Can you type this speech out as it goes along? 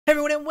Hey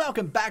everyone, and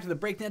welcome back to the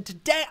breakdown.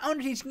 Today I'm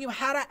teaching you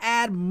how to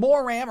add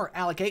more RAM or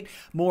allocate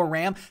more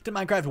RAM to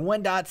Minecraft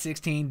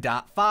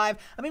 1.16.5.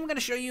 I'm even going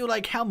to show you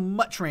like how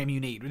much RAM you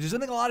need, which is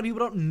something a lot of people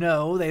don't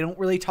know. They don't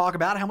really talk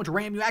about how much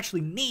RAM you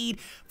actually need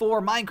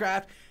for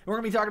Minecraft. And we're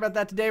going to be talking about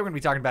that today. We're going to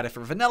be talking about it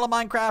for vanilla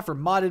Minecraft, for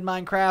modded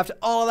Minecraft,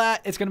 all of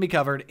that. It's going to be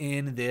covered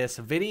in this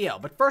video.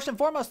 But first and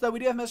foremost, though, we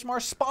do have a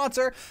smart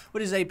sponsor,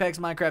 which is Apex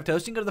Minecraft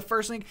Hosting. Go to the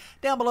first link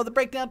down below the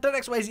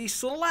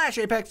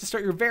breakdown.xyz/Apex to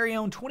start your very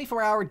own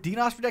 24-hour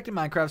DDoS Protected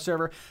Minecraft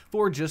server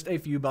for just a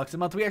few bucks a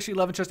month. We actually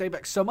love and trust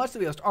Apex so much that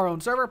we host our own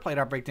server,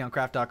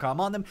 play.breakdowncraft.com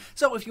on them.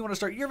 So if you want to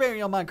start your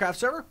very own Minecraft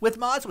server with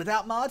mods,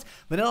 without mods,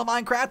 vanilla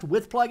Minecraft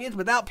with plugins,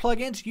 without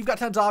plugins, you've got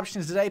tons of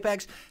options at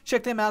Apex.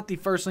 Check them out. The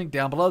first link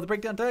down below the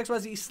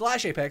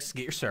breakdown.xyz/Apex to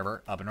get your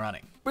server up and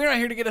running. But you're not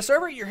here to get a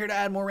server, you're here to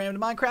add more RAM to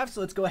Minecraft, so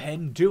let's go ahead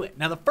and do it.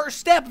 Now the first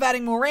step of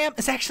adding more RAM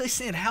is actually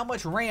seeing how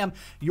much RAM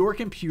your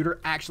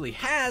computer actually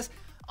has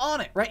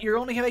on it, right? You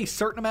only have a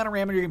certain amount of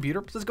RAM on your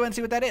computer, so let's go ahead and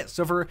see what that is.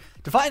 So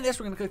to find this,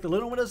 we're going to click the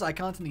little Windows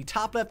icons in the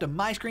top left of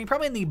my screen,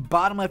 probably in the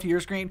bottom left of your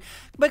screen.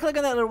 But click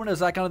on that little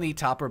Windows icon on the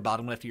top or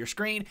bottom left of your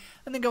screen,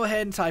 and then go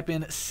ahead and type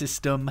in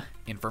System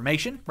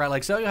Information, right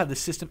like so. You'll have the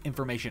System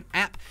Information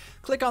app.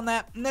 Click on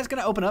that, and that's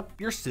going to open up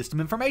your System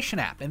Information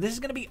app. And this is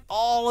going to be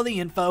all of the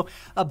info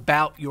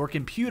about your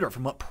computer,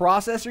 from what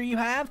processor you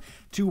have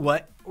to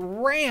what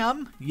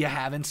RAM you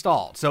have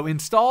installed. So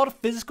installed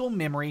physical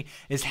memory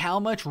is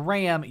how much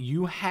RAM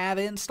you have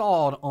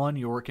installed on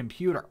your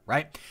computer,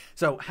 right?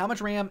 So how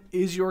much RAM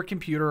is your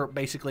computer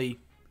basically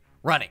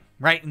running,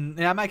 right? And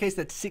in my case,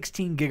 that's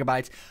 16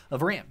 gigabytes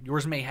of RAM.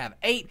 Yours may have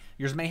 8,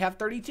 yours may have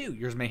 32,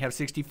 yours may have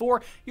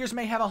 64, yours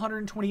may have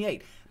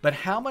 128. But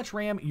how much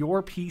RAM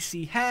your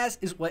PC has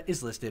is what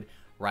is listed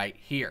right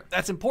here.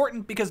 That's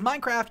important because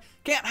Minecraft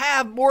can't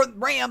have more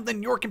RAM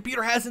than your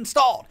computer has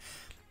installed.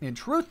 In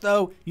truth,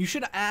 though, you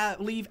should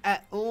leave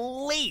at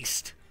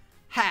least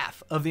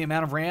half of the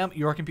amount of RAM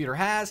your computer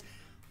has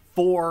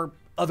for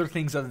other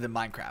things other than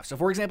Minecraft. So,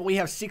 for example, we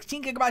have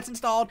 16 gigabytes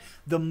installed.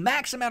 The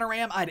max amount of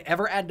RAM I'd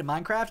ever add to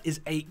Minecraft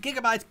is 8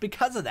 gigabytes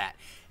because of that.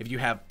 If you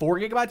have 4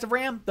 gigabytes of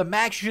RAM, the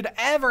max you should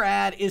ever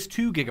add is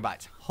 2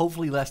 gigabytes.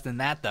 Hopefully less than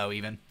that, though,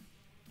 even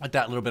with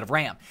that little bit of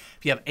RAM.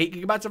 If you have 8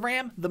 gigabytes of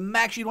RAM, the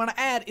max you'd want to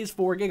add is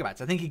 4 gigabytes.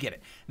 I think you get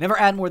it. Never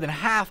add more than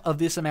half of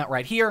this amount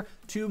right here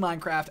to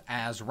Minecraft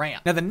as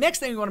RAM. Now, the next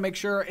thing we want to make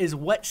sure is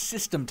what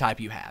system type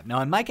you have. Now,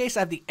 in my case,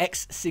 I have the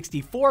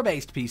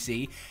x64-based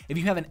PC. If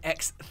you have an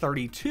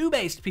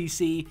x32-based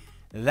PC,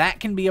 that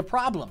can be a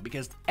problem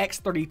because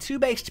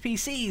x32-based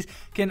PCs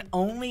can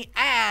only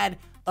add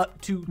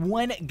up to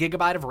 1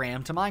 gigabyte of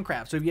RAM to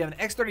Minecraft. So if you have an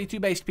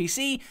x32-based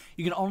PC,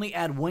 you can only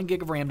add 1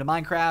 gig of RAM to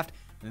Minecraft.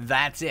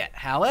 That's it.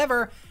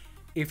 However,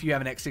 if you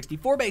have an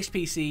x64-based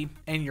PC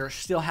and you're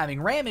still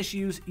having RAM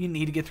issues, you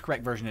need to get the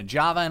correct version of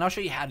Java, and I'll show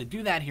you how to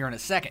do that here in a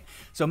second.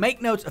 So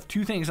make notes of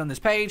 2 things on this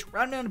page.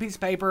 Write them down on a piece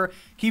of paper.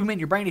 Keep them in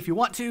your brain if you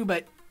want to,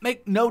 but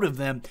make note of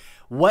them.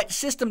 What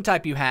system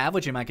type you have,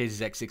 which in my case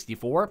is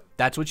x64,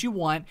 that's what you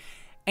want,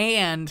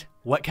 and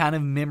what kind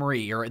of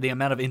memory or the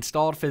amount of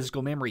installed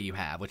physical memory you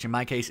have, which in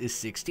my case is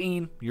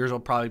 16. Yours will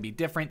probably be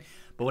different,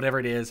 but whatever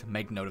it is,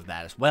 make note of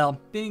that as well.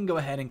 Then you can go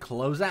ahead and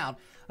close out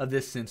of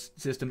this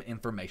system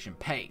information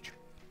page.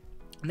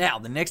 Now,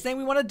 the next thing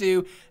we want to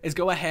do is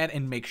go ahead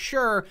and make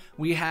sure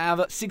we have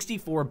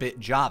 64-bit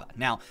Java.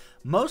 Now,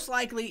 most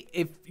likely,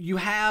 if you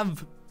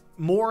have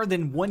more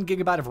than 1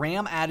 gigabyte of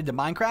RAM added to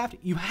Minecraft,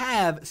 you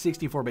have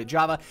 64-bit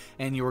Java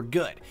and you're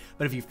good.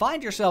 But if you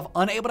find yourself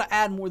unable to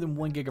add more than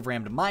 1 gig of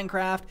RAM to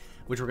Minecraft,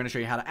 which we're going to show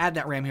you how to add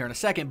that RAM here in a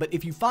second, but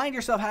if you find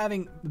yourself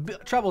having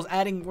troubles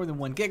adding more than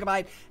 1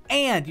 gigabyte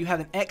and you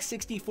have an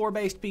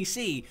x64-based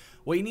PC,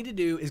 what you need to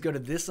do is go to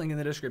this link in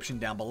the description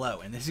down below.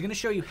 And this is going to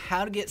show you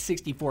how to get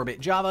 64-bit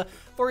Java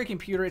for your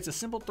computer. It's a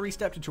simple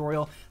 3-step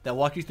tutorial that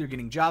walks you through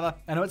getting Java.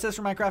 I know it says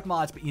for Minecraft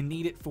mods, but you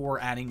need it for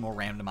adding more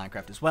RAM to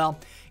Minecraft as well.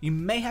 You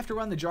may have to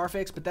run the jar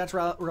fix, but that's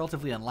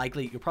relatively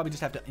unlikely. You'll probably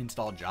just have to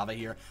install Java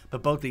here,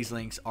 but both these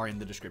links are in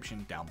the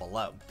description down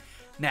below.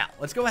 Now,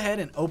 let's go ahead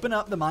and open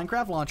up the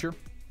Minecraft launcher,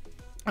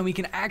 and we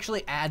can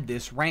actually add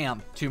this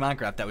RAM to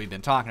Minecraft that we've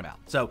been talking about.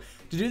 So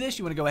to do this,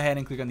 you want to go ahead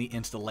and click on the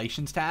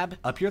Installations tab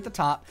up here at the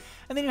top,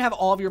 and then you have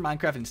all of your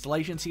Minecraft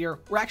installations here.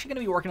 We're actually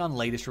going to be working on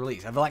latest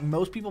release. I feel like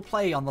most people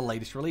play on the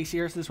latest release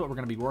here, so this is what we're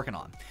going to be working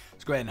on.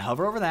 Let's go ahead and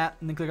hover over that,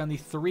 and then click on the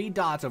 3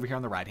 dots over here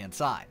on the right-hand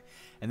side,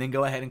 and then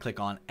go ahead and click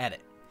on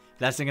Edit.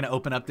 That's going to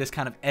open up this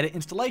kind of edit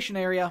installation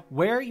area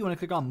where you want to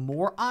click on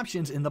more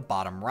options in the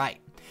bottom right.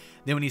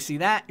 Then when you see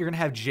that, you're going to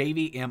have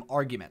Jvm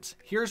Arguments.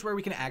 Here's where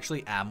we can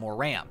actually add more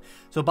RAM.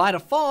 So by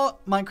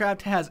default,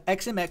 Minecraft has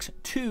XMX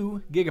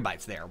 2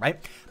 gigabytes there,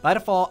 right? By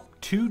default,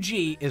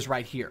 2G is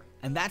right here.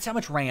 And that's how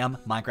much RAM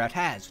Minecraft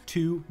has,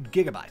 2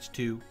 gigabytes,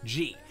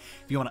 2G.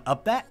 If you want to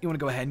up that, you want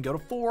to go ahead and go to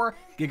 4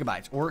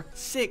 gigabytes or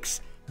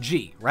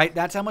 6G, right?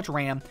 That's how much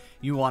RAM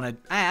you want to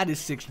add is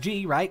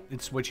 6G, right?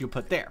 It's what you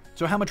put there.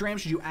 So how much RAM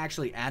should you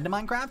actually add to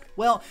Minecraft?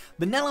 Well,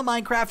 vanilla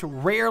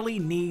Minecraft rarely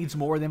needs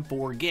more than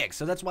 4 gigs.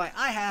 So that's why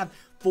I have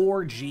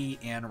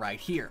 4G in right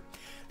here.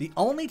 The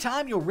only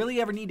time you'll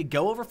really ever need to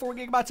go over 4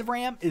 gigabytes of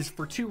RAM is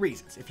for 2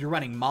 reasons. If you're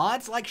running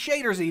mods like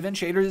shaders even,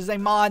 shaders is a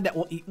mod that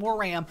will eat more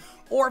RAM,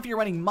 or if you're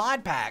running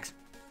mod packs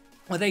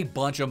with a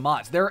bunch of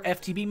mods. There are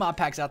FTB mod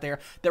packs out there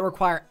that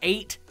require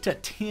 8 to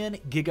 10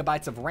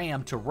 gigabytes of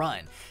RAM to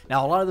run.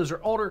 Now, a lot of those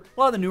are older. A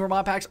lot of the newer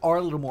mod packs are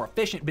a little more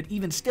efficient, but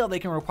even still, they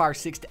can require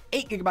 6 to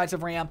 8 gigabytes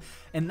of RAM,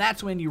 and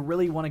that's when you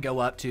really want to go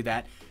up to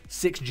that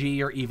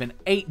 6G or even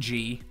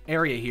 8G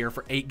area here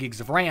for 8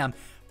 gigs of RAM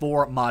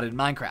for modded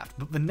Minecraft.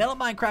 But vanilla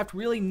Minecraft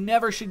really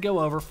never should go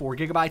over 4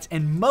 gigabytes,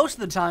 and most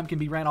of the time can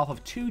be ran off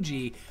of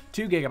 2G,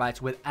 2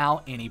 gigabytes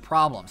without any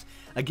problems.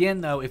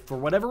 Again, though, if for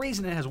whatever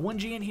reason it has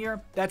 1G in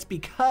here, that's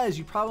because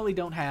you probably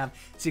don't have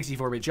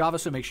 64-bit Java,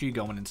 so make sure you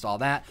go and install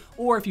that.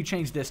 Or if you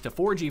change this to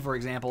 4G, for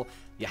example,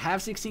 you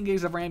have 16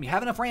 gigs of RAM, you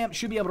have enough RAM, it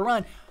should be able to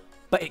run,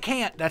 but it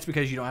can't. That's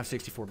because you don't have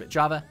 64-bit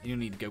Java. You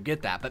need to go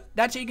get that. But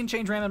that's how you can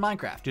change RAM in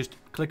Minecraft. Just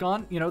click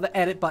on, the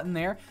edit button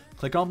there,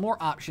 click on more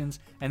options,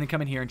 and then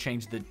come in here and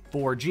change the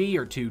 4G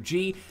or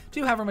 2G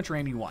to however much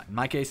RAM you want. In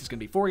my case, it's going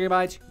to be 4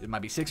 gigabytes. It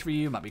might be 6 for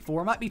you, it might be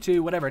 4, it might be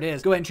 2, whatever it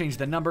is. Go ahead and change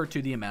the number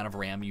to the amount of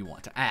RAM you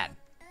want to add.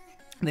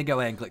 And then go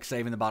ahead and click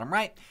save in the bottom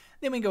right.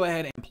 Then we can go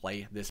ahead and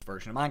play this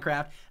version of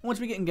Minecraft. And once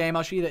we get in game,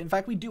 I'll show you that, in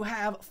fact, we do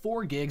have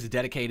 4 gigs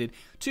dedicated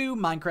to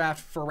Minecraft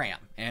for RAM.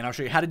 And I'll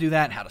show you how to do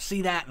that and how to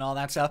see that and all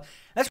that stuff.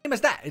 That's pretty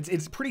much that.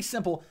 It's pretty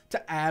simple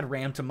to add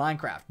RAM to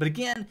Minecraft. But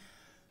again,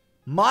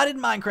 modded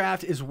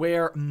Minecraft is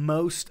where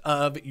most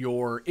of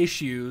your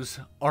issues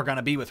are going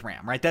to be with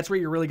RAM, right? That's where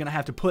you're really going to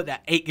have to put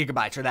that 8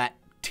 gigabytes or that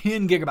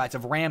 10 gigabytes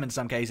of RAM in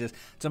some cases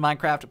to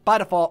Minecraft. By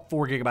default,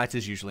 4 gigabytes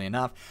is usually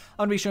enough. I'm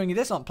going to be showing you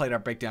this on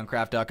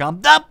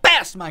play.breakdowncraft.com. The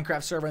best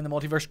Minecraft server in the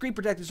multiverse. Screen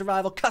protected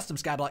survival, custom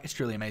skyblock. It's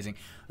truly amazing.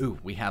 Ooh,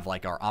 we have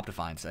like our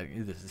Optifine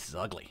setting. This is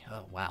ugly.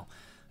 Oh, wow.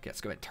 Okay,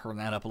 let's go ahead and turn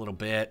that up a little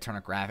bit. Turn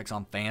our graphics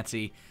on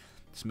fancy.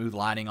 Smooth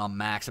lighting on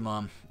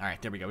maximum. All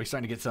right, there we go. We're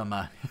starting to get some,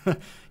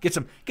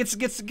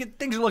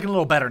 things are looking a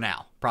little better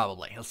now,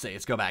 probably. Let's see,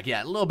 let's go back.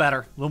 Yeah, a little better,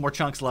 a little more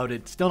chunks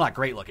loaded. Still not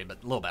great looking,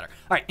 but a little better.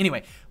 All right,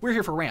 anyway, we're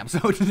here for RAM.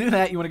 So to do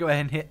that, you want to go ahead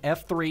and hit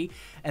F3,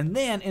 and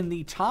then in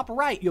the top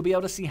right, you'll be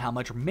able to see how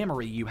much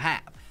memory you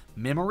have.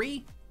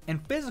 Memory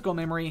and physical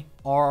memory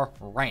are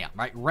RAM,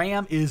 right?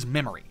 RAM is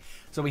memory.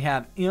 So we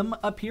have M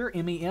up here,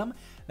 MEM.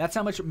 That's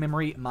how much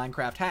memory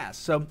Minecraft has.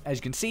 So as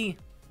you can see,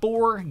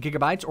 4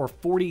 gigabytes or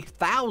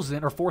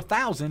 4,000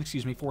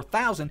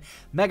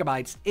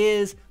 megabytes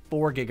is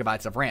 4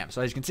 gigabytes of RAM.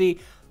 So as you can see,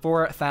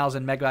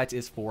 4,000 megabytes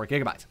is 4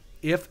 gigabytes.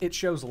 If it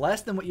shows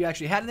less than what you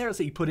actually had in there, let's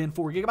say you put in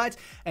 4 gigabytes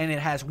and it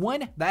has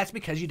 1, that's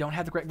because you don't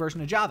have the correct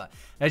version of Java.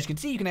 As you can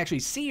see, you can actually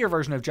see your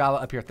version of Java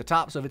up here at the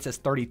top. So if it says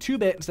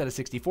 32-bit instead of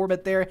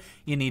 64-bit there,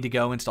 you need to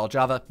go install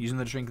Java using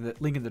the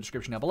link in the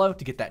description down below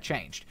to get that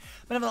changed.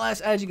 But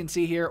nevertheless, as you can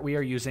see here, we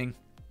are using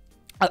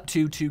up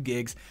to 2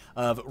 gigs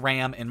of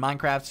RAM in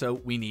Minecraft, so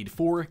we need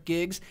 4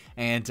 gigs,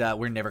 and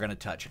we're never going to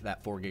touch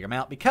that 4 gig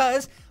amount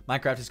because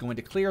Minecraft is going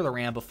to clear the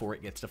RAM before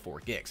it gets to 4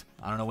 gigs.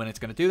 I don't know when it's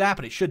going to do that,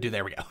 but it should do.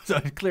 There we go. So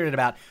it cleared at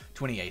about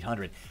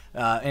 2,800.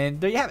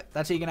 And there you have it.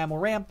 That's how you can add more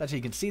RAM. That's how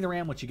you can see the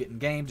RAM once you get in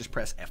game. Just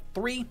press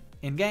F3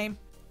 in game.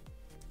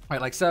 Right,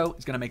 like so.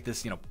 It's going to make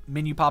this,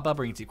 menu pop up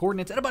where you can see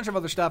coordinates and a bunch of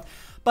other stuff.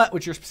 But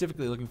what you're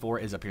specifically looking for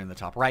is up here in the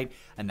top right,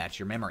 and that's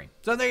your memory.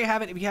 So there you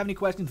have it. If you have any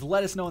questions,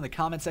 let us know in the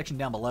comment section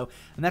down below.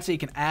 And that's how you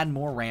can add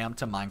more RAM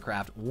to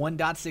Minecraft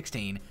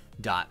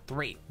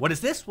 1.16.3. What is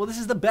this? Well, this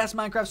is the best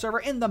Minecraft server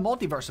in the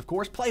multiverse, of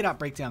course.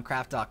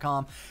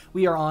 Play.breakdowncraft.com.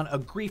 We are on a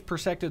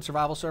grief-protected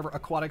survival server,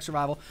 aquatic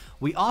survival.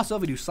 We also,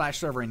 if we do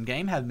 /server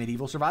in-game, have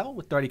medieval survival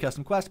with 30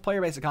 custom quests,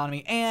 player-based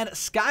economy, and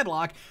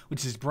Skyblock,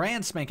 which is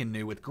brand spanking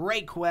new with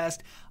great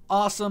quest.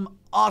 Awesome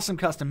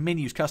custom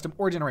menus, custom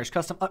ore generation,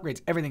 custom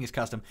upgrades. Everything is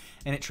custom,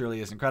 and it truly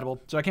is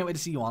incredible. So I can't wait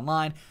to see you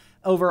online.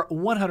 Over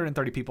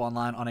 130 people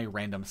online on a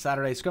random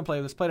Saturday. So come play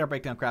with us.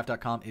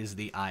 Play.breakdowncraft.com is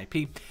the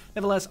IP.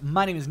 Nevertheless,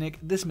 my name is Nick.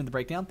 This has been The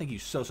Breakdown. Thank you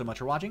so much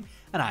for watching,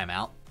 and I am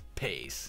out. Peace.